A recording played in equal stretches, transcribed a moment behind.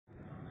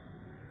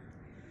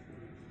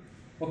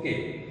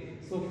Okay,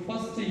 so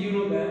first you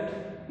know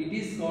that it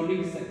is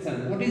conic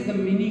section. What is the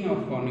meaning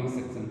of conic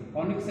section?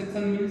 Conic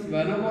section means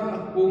whenever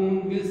a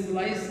cone will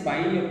slice by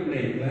a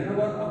plane,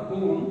 whenever a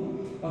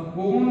cone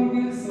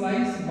will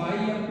slice by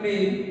a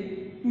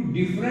plane to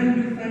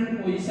different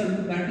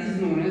positions, that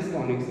is known as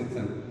conic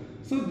section.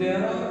 So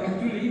there are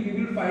actually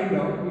we will find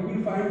out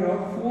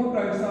four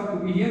types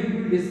of, here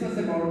we will discuss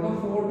about the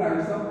four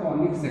types of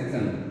conic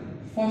section.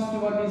 First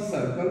one is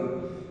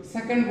circle,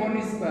 second one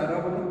is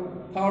parabola,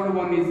 third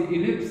one is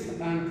ellipse,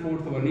 and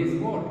fourth one is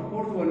what?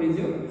 Fourth one is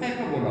your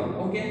hyperbola.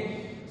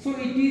 Okay. So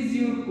it is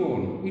your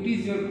cone. It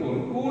is your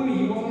cone. Cone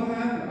you all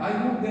have. I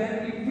hope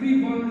that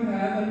everyone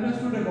have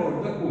understood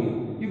about the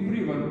cone.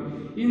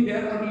 Everyone in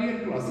their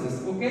earlier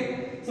classes.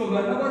 Okay. So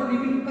whenever we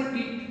will cut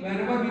it,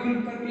 whenever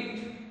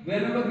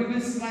we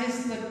will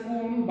slice the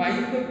cone by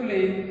the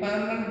plane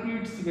parallel to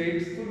its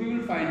weight, so we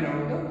will find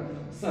out the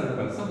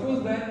circle.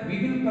 Suppose that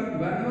we will cut,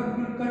 whenever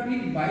we will cut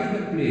it by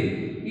the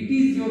plane, it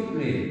is your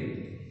plane.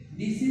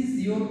 This is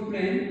your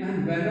plane,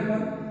 and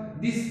whenever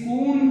this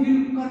cone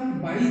will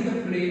cut by the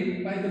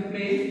plane,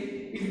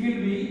 it will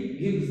be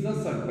gives the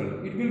circle.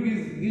 It will be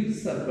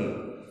gives circle.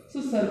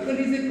 So circle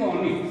is a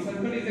conic. So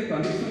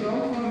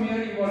now from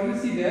here you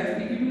always see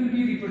that it will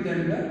be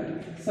represent the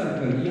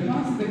circle.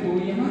 यहाँ से देखो,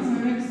 यहाँ से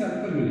हमें एक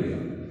circle मिलेगा.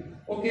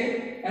 Okay,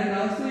 and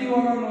also you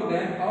all know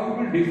that how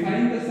we will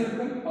define the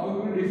circle.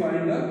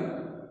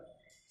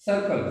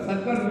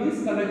 Circle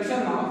means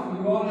collection of,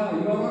 you all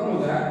know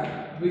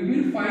that we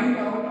will find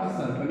out a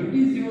circle. It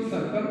is your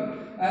circle,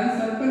 and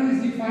circle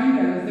is defined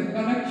as the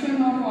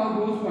collection of all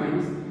those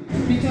points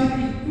which are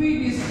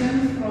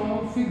equidistant from a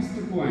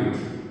fixed point.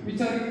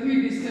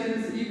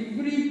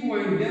 Every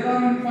point, there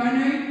are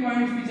infinite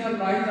points which are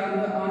lies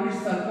on its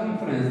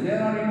circumference.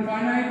 There are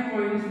infinite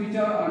points which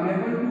are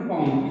unable to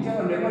count,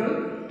 for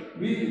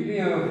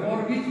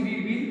which we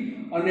will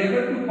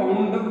unable to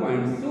count the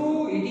points. So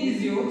it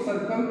is your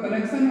circle,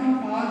 collection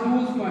of all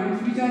those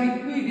points which are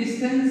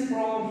equidistant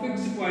from a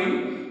fixed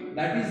point,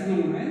 that is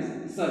known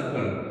as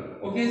circle.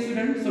 Okay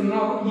students, so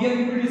now here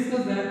we will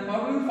discuss that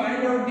how we will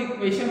find out the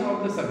equation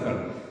of the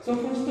circle. So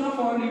first of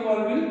all you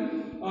all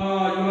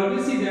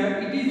will see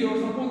that it is your,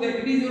 suppose that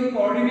it is your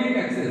coordinate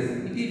axis.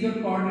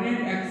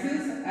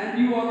 And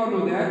you all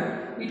know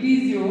that it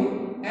is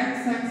your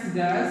x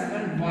dash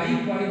and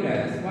y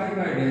dash.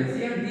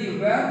 Here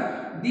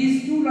where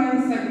these two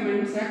line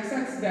segments x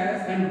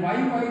dash and y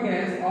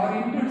dash are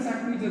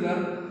intersect each other,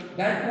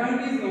 that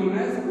point is known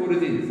as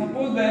origin.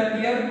 Suppose that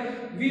here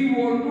we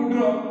want to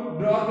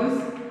draw this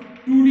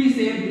 2D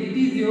shape. It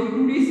is your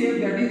 2D shape,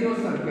 that is your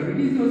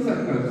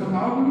circle. So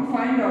how we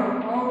find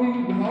out, how we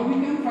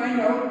can find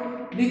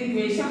out the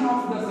equation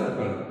of the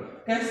circle?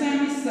 कैसे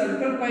हम इस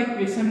circle का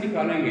equation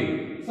निकालेंगे?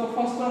 So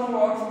first of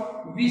all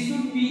we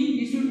should be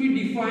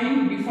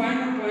define a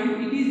point.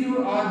 It is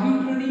your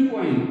arbitrary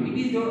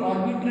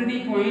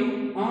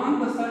point on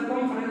the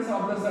circumference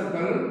of the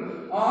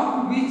circle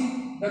of which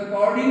the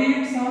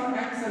coordinates are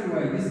x and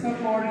y. जिसका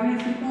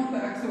coordinates कितना होता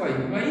है? x, y.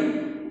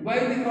 Why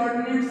the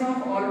coordinates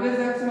of always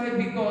x, y?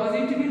 Because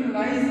it will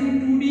lies in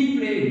 2D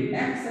plane,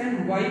 x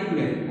and y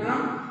plane.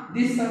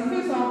 The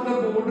surface of the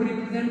board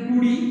represent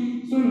 2D.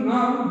 So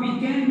now we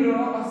can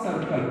draw a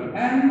circle,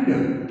 and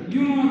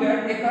you know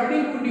that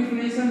according to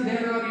definition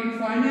there are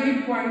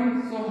infinite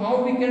points. So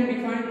how we can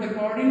define the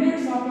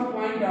coordinates of a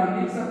point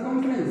on its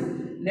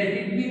circumference? Let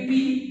it be P,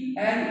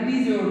 and it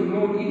is your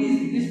node.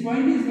 This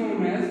point is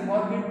known as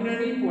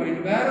arbitrary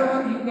point.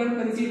 Wherever you can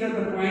consider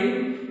the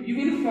point, you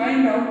will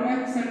find out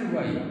x and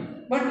y.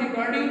 But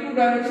according to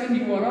direction,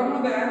 you all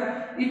know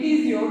that it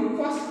is your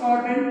first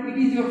quadrant, it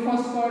is your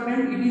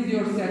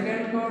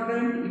second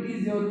quadrant, it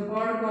is your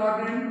third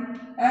quadrant,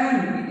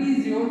 and it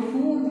is your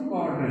fourth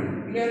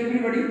quadrant. Clear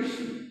everybody?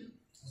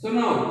 So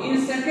now in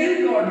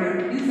second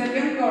quadrant,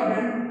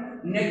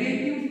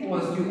 negative,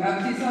 positive,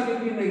 abscissa will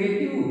be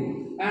negative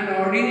and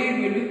ordinate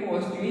will be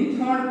positive. In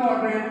third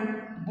quadrant,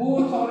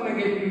 both are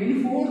negative.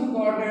 In fourth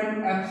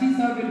quadrant,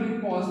 abscissa will be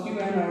positive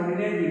and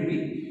ordinate will be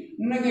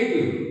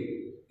negative.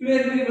 Clear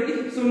everybody?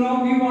 So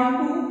now we want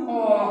to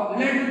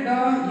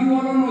you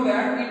all know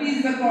that it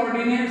is the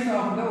coordinates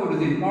of the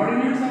origin.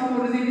 Coordinates of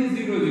origin is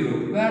 0,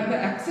 0, where the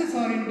axes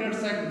or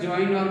intersect,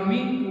 join or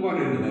meet to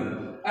one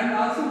another. And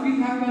also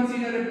we have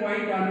considered a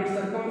point on its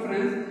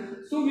circumference.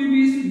 So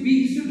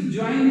we should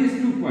join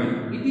these 2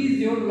 points. It is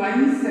your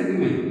line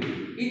segment.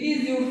 It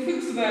is your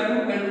fixed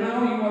value, and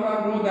now you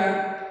all know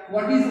that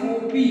what is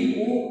OP?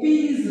 OP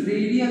is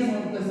radius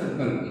of the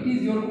circle. It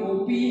is your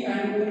OP,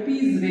 and OP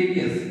is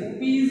radius.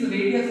 OP is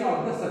radius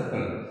of the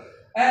circle.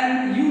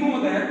 And you know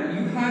that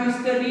you have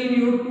studied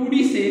your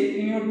 2D shape,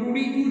 in your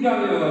 2D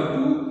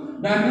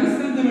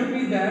two-dimensional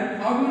geometry, that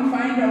how we will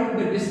find out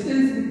the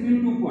distance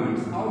between 2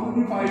 points. How we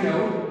will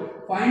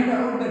find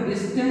out the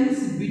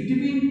distance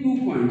between 2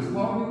 points.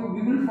 How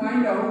we will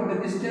find out the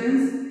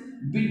distance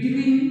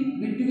between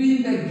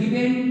the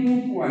given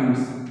 2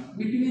 points.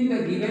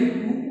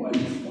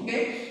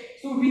 Okay.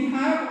 So we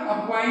have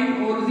a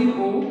point origin O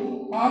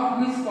of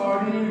which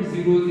coordinate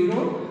 0, 0.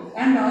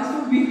 And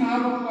also we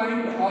have a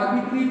point,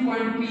 arbitrary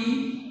point P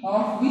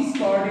of which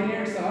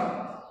coordinates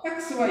are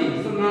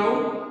xy. So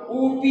now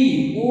OP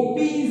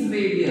is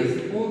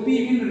radius. OP will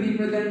be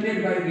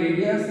represented by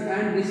radius,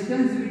 and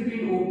distance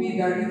between OP,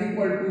 that is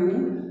equal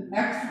to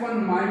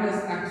x1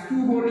 minus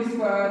x2 whole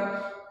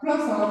square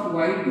plus of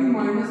y2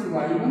 minus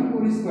y1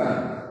 whole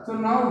square. So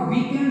now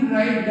we can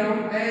write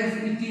down as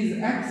it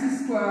is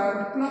x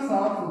square plus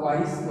of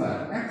y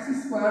square.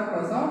 X square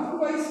plus of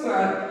y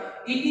square.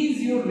 It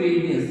is your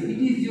radius. It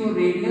is your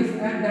radius,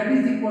 and that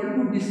is equal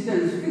to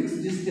distance,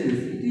 fixed distance.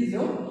 It is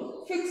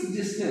your fixed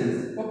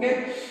distance.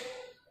 Okay.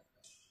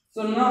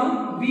 So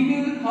now we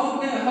will how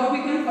we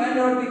can find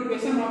out the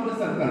equation of the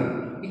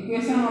circle.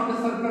 Equation of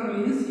the circle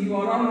means you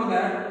all know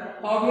that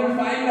how we will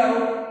find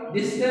out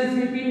distance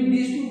between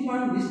these 2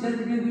 points. Distance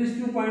between these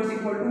 2 points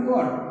equal to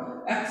what?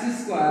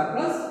 X square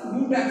plus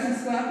root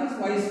x square plus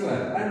y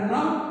square. And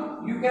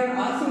now you can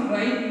also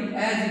write it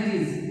as it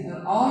is.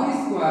 R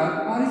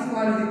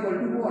square is equal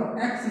to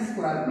what? X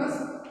square plus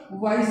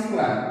y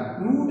square.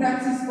 Root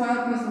x square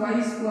plus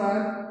y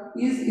square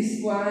is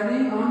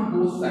squaring on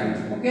both sides.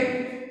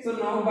 Okay. So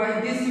now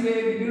by this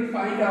way we will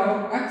find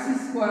out x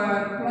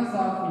square plus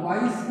of y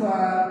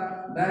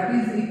square, that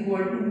is equal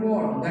to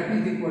what? That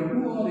is equal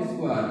to r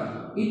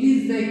square. It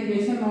is the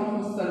equation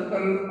of a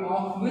circle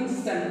of which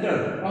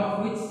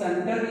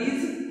center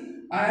is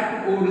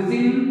at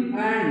origin,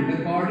 and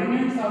the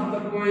coordinates of the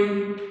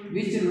point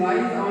which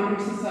lies on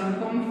its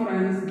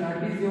circumference,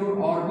 that is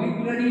your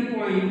arbitrary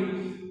point.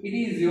 It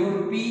is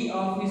your P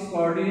of its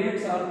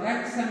coordinates are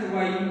x and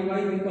y.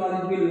 Why?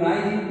 Because it will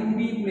lie in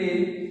 2D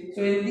plane.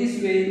 So in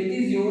this way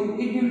it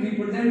will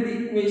represent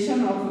the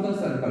equation of the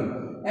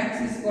circle.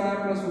 X square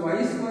plus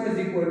y square is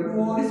equal to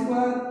r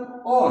square,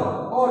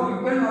 or you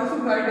can also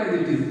write as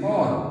it is,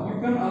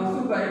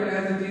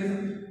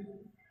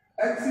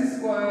 x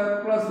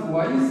square plus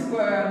y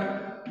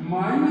square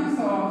minus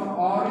of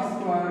r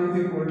square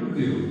is equal to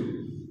 0.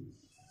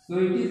 So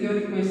it is your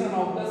equation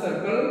of the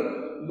circle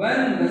when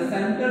the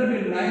center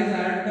will lie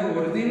at the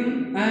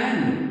origin,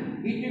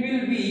 and it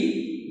will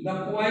be the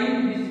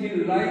point which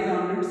will lie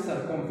on its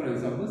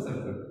circumference of the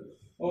circle.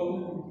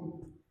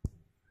 Okay.